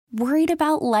Worried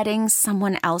about letting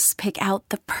someone else pick out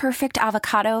the perfect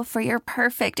avocado for your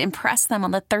perfect impress them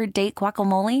on the third date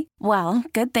guacamole? Well,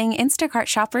 good thing Instacart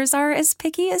shoppers are as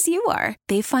picky as you are.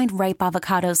 They find ripe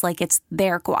avocados like it's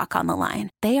their guac on the line.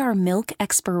 They are milk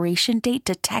expiration date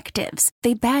detectives.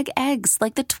 They bag eggs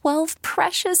like the 12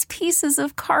 precious pieces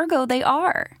of cargo they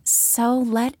are. So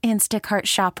let Instacart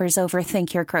shoppers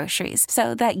overthink your groceries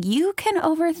so that you can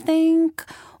overthink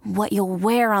what you'll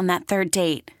wear on that third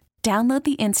date. Download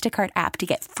the Instacart app to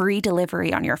get free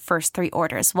delivery on your first 3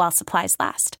 orders while supplies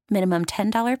last. Minimum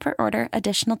 $10 per order.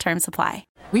 Additional terms apply.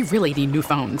 We really need new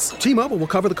phones. T-Mobile will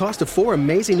cover the cost of 4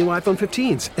 amazing new iPhone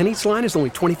 15s, and each line is only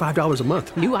 $25 a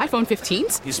month. New iPhone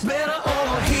 15s? It's better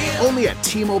over here. Only at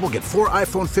T-Mobile, get 4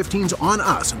 iPhone 15s on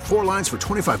us and 4 lines for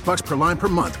 $25 per line per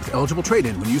month with eligible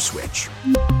trade-in when you switch.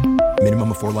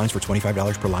 Minimum of 4 lines for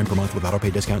 $25 per line per month with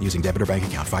autopay discount using debit or bank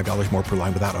account. $5 more per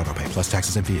line without autopay, plus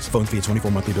taxes and fees. Phone fee at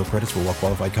 24 monthly bill credits for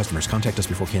well-qualified customers. Contact us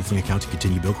before canceling account to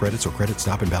continue bill credits or credit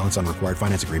stop and balance on required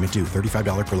finance agreement due.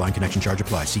 $35 per line connection charge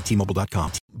applies. See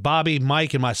T-Mobile.com. Bobby,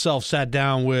 Mike, and myself sat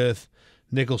down with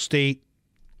Nicholls State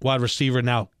wide receiver,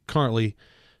 now currently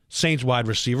Saints wide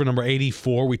receiver, number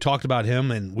 84. We talked about him,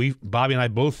 and Bobby and I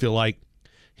both feel like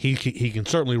he can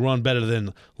certainly run better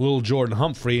than little Jordan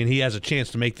Humphrey, and he has a chance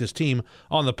to make this team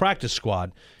on the practice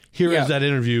squad. Here is that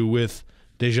interview with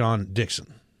Dejon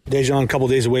Dixon. Dejon, a couple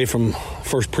days away from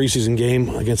first preseason game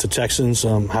against the Texans.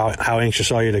 How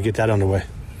anxious are you to get that underway?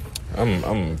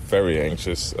 I'm very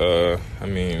anxious.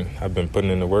 I've been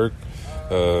putting in the work.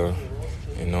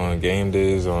 On game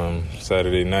days, on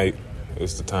Saturday night,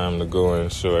 it's the time to go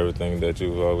and show everything that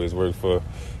you've always worked for.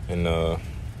 And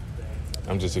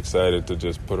I'm just excited to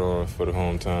just put on for the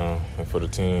hometown and for the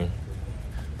team.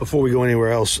 Before we go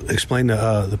anywhere else, explain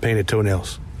the painted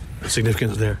toenails. The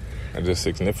significance there. The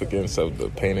significance of the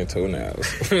painted toenails.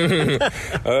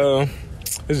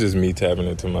 It's just me tapping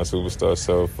into my superstar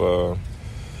self.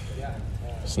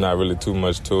 It's not really too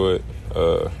much to it.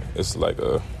 It's like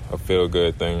a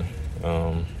feel-good thing.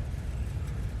 I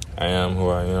am who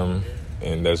I am,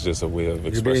 and that's just a way of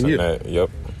expressing that.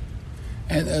 Yep.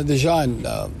 And Dejon,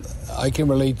 I can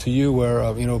relate to you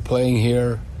where, playing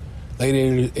here,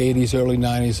 late 80s, early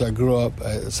 90s, I grew up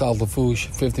at South Lafourche,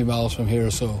 50 miles from here.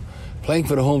 So playing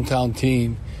for the hometown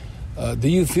team, do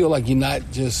you feel like you're not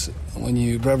just, when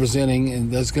you're representing,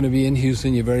 and that's going to be in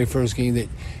Houston, your very first game, that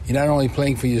you're not only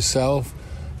playing for yourself,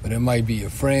 but it might be your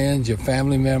friends, your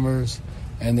family members,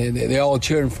 and they're all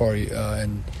cheering for you.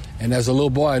 And as a little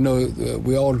boy, I know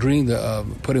we all dreamed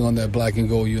of putting on that black and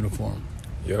gold uniform.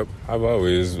 Yep, I've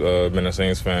always been a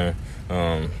Saints fan.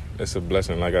 It's a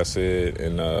blessing, like I said,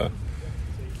 and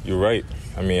you're right.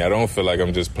 I don't feel like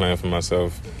I'm just playing for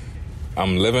myself.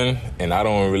 I'm living, and I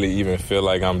don't really even feel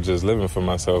like I'm just living for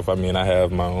myself. I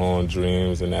have my own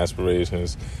dreams and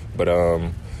aspirations, but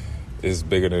it's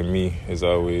bigger than me. It's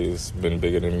always been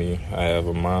bigger than me. I have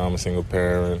a mom, a single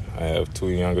parent. I have 2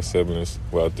 younger siblings,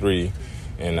 3,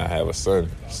 and I have a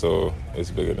son. So it's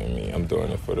bigger than me. I'm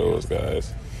doing it for those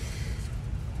guys.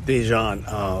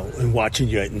 Dejon, in watching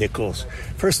you at Nicholls,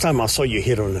 first time I saw you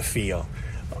hit on the field,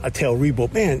 I tell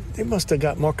Rebo, man, they must have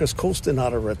got Marcus Colston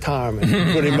out of retirement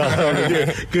and put him out there,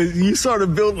 because you sort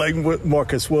of built like what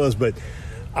Marcus was. But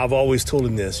I've always told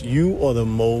him this: you are the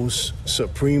most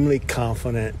supremely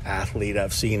confident athlete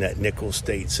I've seen at Nicholls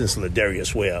State since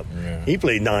Ladarius Webb. Yeah. He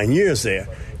played 9 years there,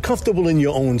 comfortable in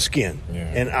your own skin,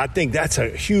 and I think that's a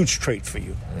huge trait for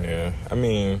you. Yeah,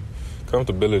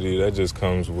 comfortability, that just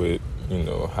comes with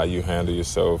how you handle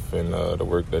yourself and the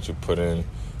work that you put in,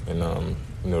 and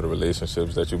the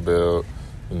relationships that you build,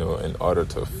 in order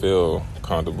to feel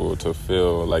comfortable, to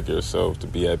feel like yourself, to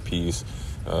be at peace.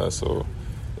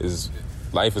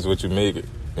 Life is what you make it,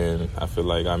 and I feel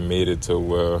like I made it to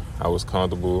where I was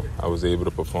comfortable, I was able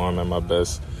to perform at my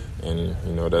best, and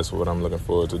that's what I'm looking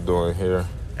forward to doing here.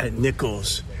 At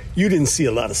Nicholls, you didn't see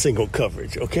a lot of single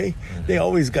coverage, okay? Mm-hmm. They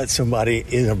always got somebody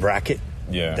in a bracket.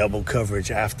 Yeah. Double coverage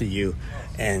after you,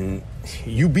 and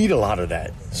you beat a lot of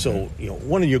that. So,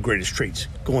 one of your greatest traits,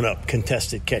 going up,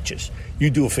 contested catches. You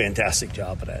do a fantastic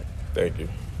job of that. Thank you.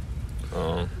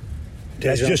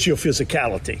 That's just your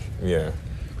physicality. Yeah.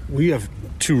 We have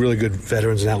 2 really good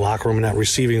veterans in that locker room, in that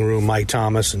receiving room, Mike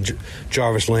Thomas and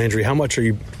Jarvis Landry. How much are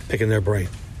you picking their brain,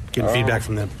 getting feedback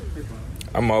from them?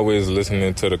 I'm always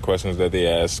listening to the questions that they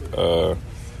ask.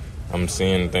 I'm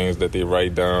seeing things that they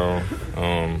write down.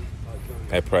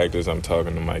 At practice, I'm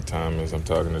talking to Mike Thomas, I'm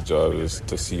talking to Jarvis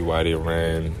to see why they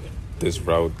ran this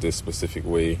route this specific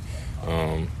way.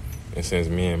 And since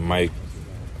me and Mike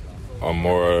are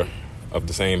more of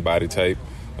the same body type,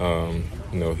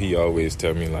 he always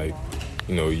tell me,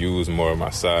 use more of my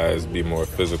size, be more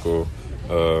physical,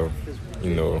 bring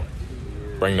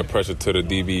the pressure to the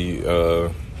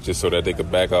DB just so that they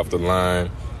could back off the line.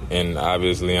 And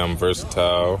obviously I'm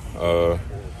versatile.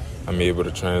 I'm able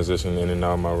to transition in and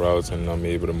out of my routes, and I'm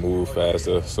able to move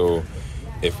faster. So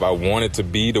if I want it to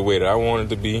be the way that I want it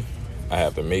to be, I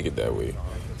have to make it that way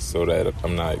so that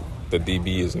the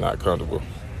DB is not comfortable.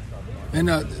 And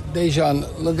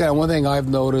Dejan, look at one thing I've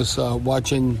noticed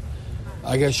watching,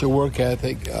 I guess, your work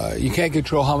ethic. You can't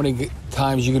control how many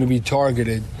times you're going to be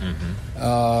targeted,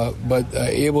 but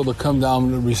able to come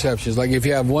down with receptions. Like if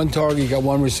you have one target, you got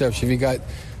one reception. If you got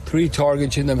 3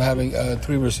 targets, you end up having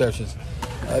 3 receptions.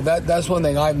 That's one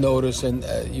thing I've noticed, and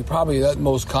you're probably that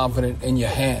most confident in your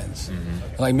hands,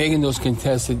 like making those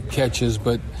contested catches.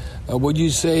 But what would you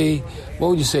say?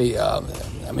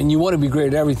 I mean, you want to be great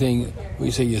at everything. Would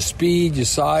you say your speed, your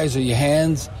size, or your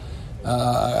hands?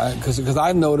 Because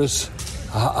I've noticed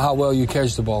how well you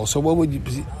catch the ball. So what would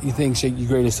you think your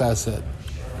greatest asset?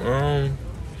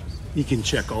 You can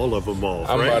check all of them off.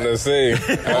 I'm about to say.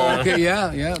 Okay,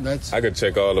 yeah, that's. I could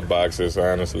check all the boxes.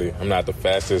 Honestly, I'm not the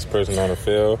fastest person on the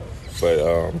field,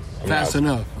 but fast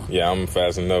enough. Yeah, I'm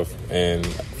fast enough, and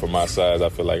for my size, I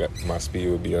feel like my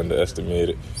speed would be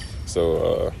underestimated.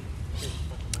 So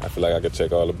I feel like I could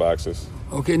check all the boxes.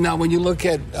 Okay, now when you look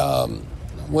at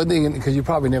one thing, because you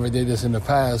probably never did this in the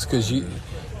past, because you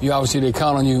obviously they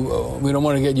count on you. We don't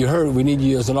want to get you hurt. We need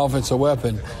you as an offensive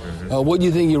weapon. What do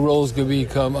you think your roles could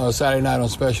become Saturday night on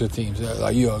special teams? Are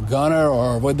you a gunner,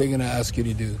 or what are they going to ask you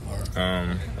to do?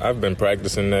 I've been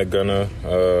practicing that gunner.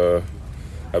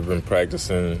 I've been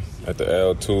practicing at the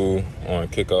L2 on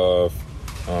kickoff,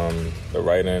 the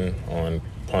right end on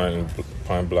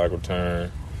punt block return.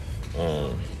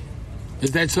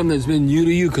 Is that something that's been new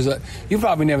to you? Because you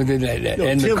probably never did that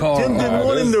in the car. Tim didn't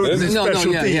want him to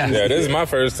special teams. Yeah, this is my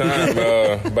first time,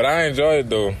 but I enjoy it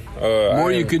though. The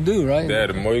more you could do, right? Yeah,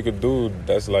 the more you could do,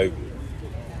 that's like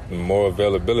more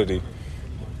availability.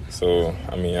 So,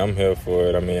 I mean, I'm here for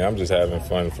it. I mean, I'm just having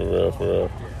fun for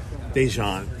real.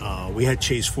 Dejan, we had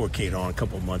Chase Fourcade on a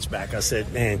couple of months back. I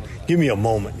said, man, give me a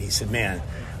moment. And he said, man,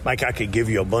 Mike, I could give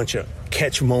you a bunch of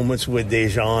catch moments with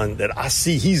Dejan that I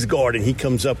see he's guarding. He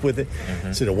comes up with it.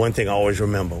 So the one thing I always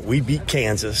remember, we beat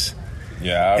Kansas.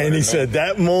 Yeah, and he said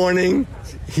that morning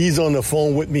he's on the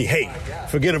phone with me. Hey,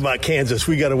 forget about Kansas.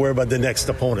 We got to worry about the next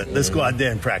opponent. Let's go out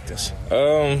there and practice.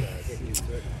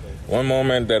 One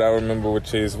moment that I remember with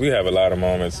Chase, we have a lot of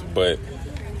moments, but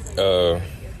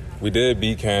we did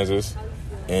beat Kansas,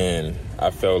 and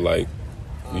I felt like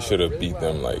we should have beat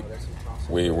them like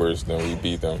way worse than we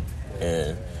beat them.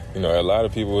 And a lot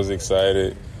of people was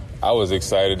excited. I was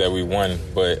excited that we won,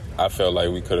 but I felt like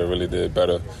we could have really did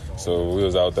better. So we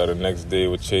was out there the next day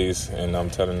with Chase, and I'm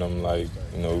telling them, like,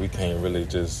 we can't really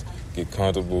just get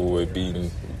comfortable with beating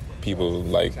people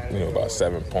like, about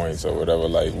 7 points or whatever.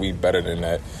 Like, we better than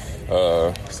that.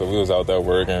 So we was out there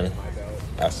working.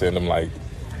 I sent them, like,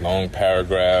 long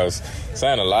paragraphs,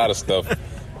 saying a lot of stuff.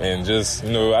 And just,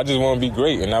 I just want to be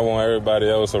great, and I want everybody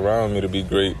else around me to be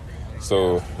great.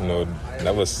 So,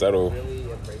 never settle.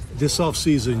 This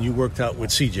offseason, you worked out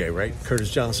with CJ, right? Curtis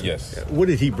Johnson? Yes. What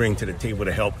did he bring to the table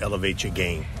to help elevate your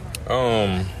game?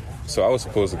 So I was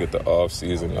supposed to get the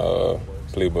offseason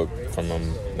playbook from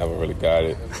him. Never really got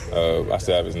it. I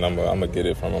still have his number. I'm going to get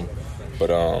it from him.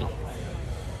 But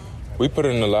we put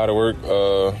in a lot of work.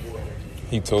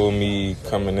 He told me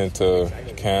coming into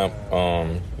camp,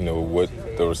 what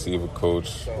the receiver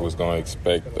coach was going to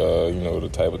expect, the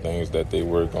type of things that they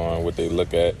work on, what they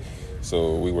look at.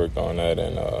 So we worked on that,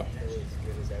 and I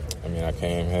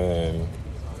came here and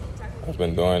I've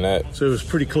been doing that. So it was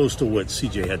pretty close to what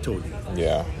CJ had told you.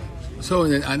 Yeah. So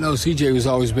I know CJ was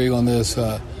always big on this.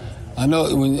 I know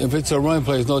if it's a run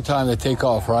play, there's no time to take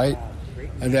off, right?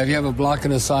 And if you have a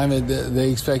blocking assignment, they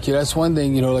expect you. That's one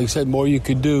thing, like I said, more you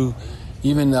could do,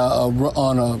 even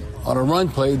on a run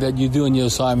play that you do in your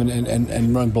assignment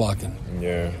and run blocking.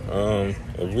 Yeah.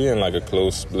 If we're in like a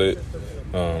close split,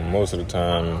 most of the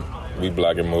time we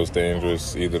blocking most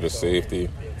dangerous, either the safety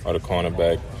or the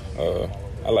cornerback.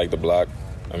 I like to block.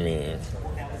 I mean,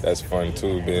 that's fun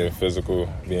too, being physical,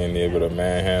 being able to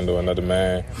manhandle another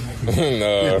man.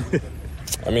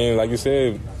 And, like you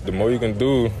said, the more you can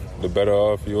do, the better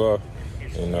off you are.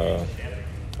 And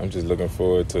I'm just looking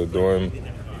forward to doing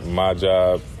my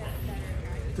job.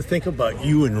 To think about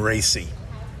you and Racy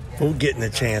both getting a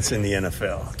chance in the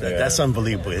NFL. That's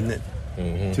unbelievable, isn't it?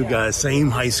 Mm-hmm. 2 guys,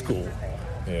 same high school.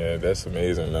 Yeah, that's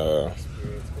amazing. I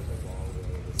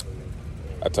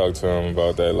talk to him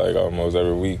about that like almost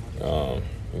every week.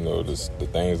 The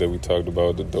things that we talked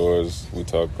about, the doors we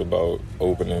talked about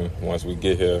opening once we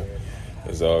get here,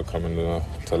 is all coming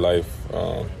to life.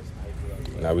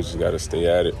 now we just got to stay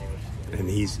at it. And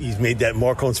he's made that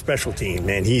mark on special team,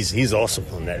 man. He's awesome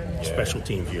on that special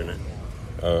teams unit.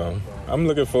 I'm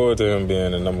looking forward to him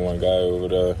being the number one guy over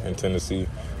there in Tennessee.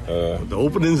 The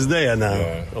opening's there now.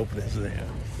 The opening's there.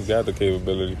 He's got the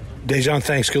capability. Dejon,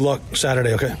 thanks. Good luck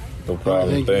Saturday, okay? No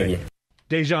problem. Thank you.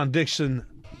 Dejon Dixon,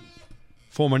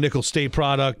 former Nicholls State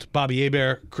product. Bobby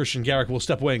Hebert, Christian Garrick will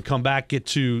step away and come back. Get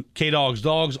to K-Dog's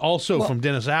Dogs, also from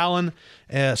Dennis Allen.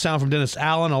 Sound from Dennis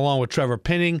Allen, along with Trevor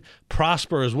Penning.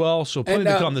 Prosper as well. So plenty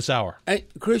to come this hour.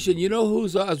 Christian, you know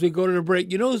who's, as we go to the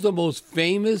break, you know who's the most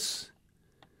famous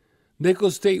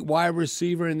Nicholls State wide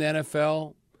receiver in the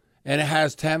NFL? And it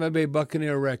has Tampa Bay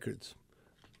Buccaneer records.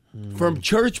 From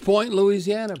Church Point,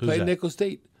 Louisiana, played Nicholls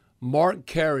State. Mark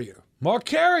Carrier. Mark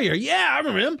Carrier, yeah, I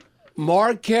remember him.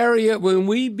 Mark Carrier, when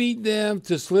we beat them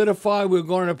to solidify we were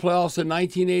going to the playoffs in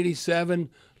 1987,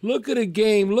 look at a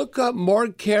game. Look up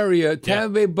Mark Carrier,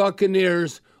 Tampa Bay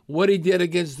Buccaneers, what he did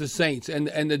against the Saints and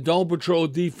the Dome Patrol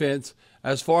defense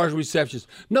as far as receptions.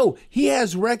 No, he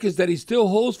has records that he still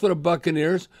holds for the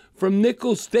Buccaneers from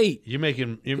Nicholls State. You're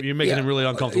making him really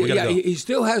uncomfortable. He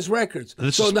still has records.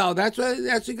 Now that's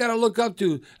what you got to look up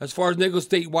to as far as Nicholls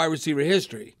State wide receiver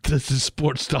history. This is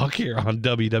Sports Talk here on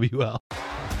WWL.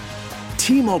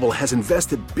 T-Mobile has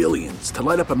invested billions to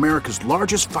light up America's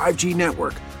largest 5G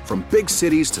network, from big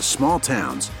cities to small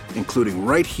towns, including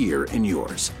right here in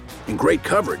yours. And great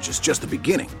coverage is just the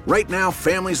beginning. Right now,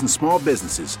 families and small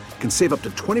businesses can save up to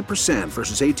 20%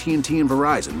 versus AT&T and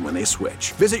Verizon when they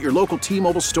switch. Visit your local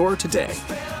T-Mobile store today.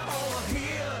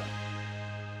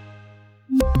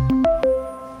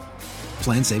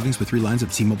 Plan savings with 3 lines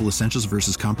of T-Mobile Essentials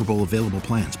versus comparable available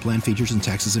plans. Plan features and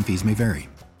taxes and fees may vary.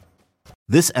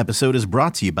 This episode is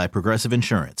brought to you by Progressive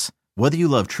Insurance. Whether you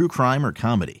love true crime or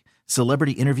comedy,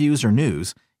 celebrity interviews or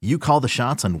news, you call the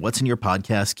shots on what's in your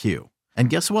podcast queue. And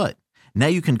guess what? Now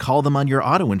you can call them on your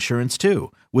auto insurance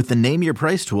too with the Name Your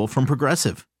Price tool from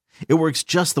Progressive. It works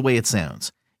just the way it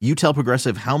sounds. You tell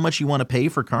Progressive how much you want to pay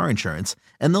for car insurance,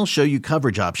 and they'll show you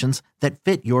coverage options that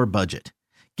fit your budget.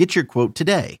 Get your quote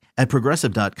today at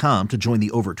Progressive.com to join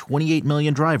the over 28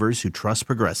 million drivers who trust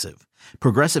Progressive.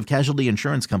 Progressive Casualty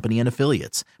Insurance Company and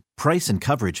Affiliates. Price and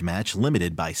coverage match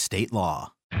limited by state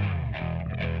law.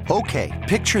 Okay,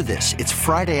 picture this. It's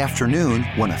Friday afternoon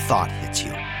when a thought hits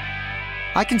you.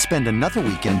 I can spend another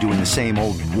weekend doing the same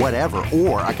old whatever,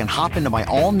 or I can hop into my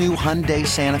all-new Hyundai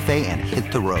Santa Fe and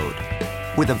hit the road.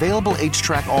 With available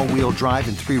H-Track all-wheel drive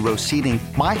and 3-row seating,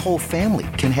 my whole family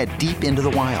can head deep into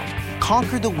the wild.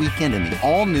 Conquer the weekend in the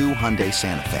all-new Hyundai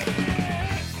Santa Fe.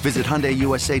 Visit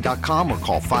HyundaiUSA.com or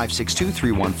call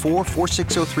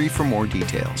 562-314-4603 for more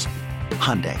details.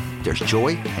 Hyundai, there's joy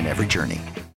in every journey.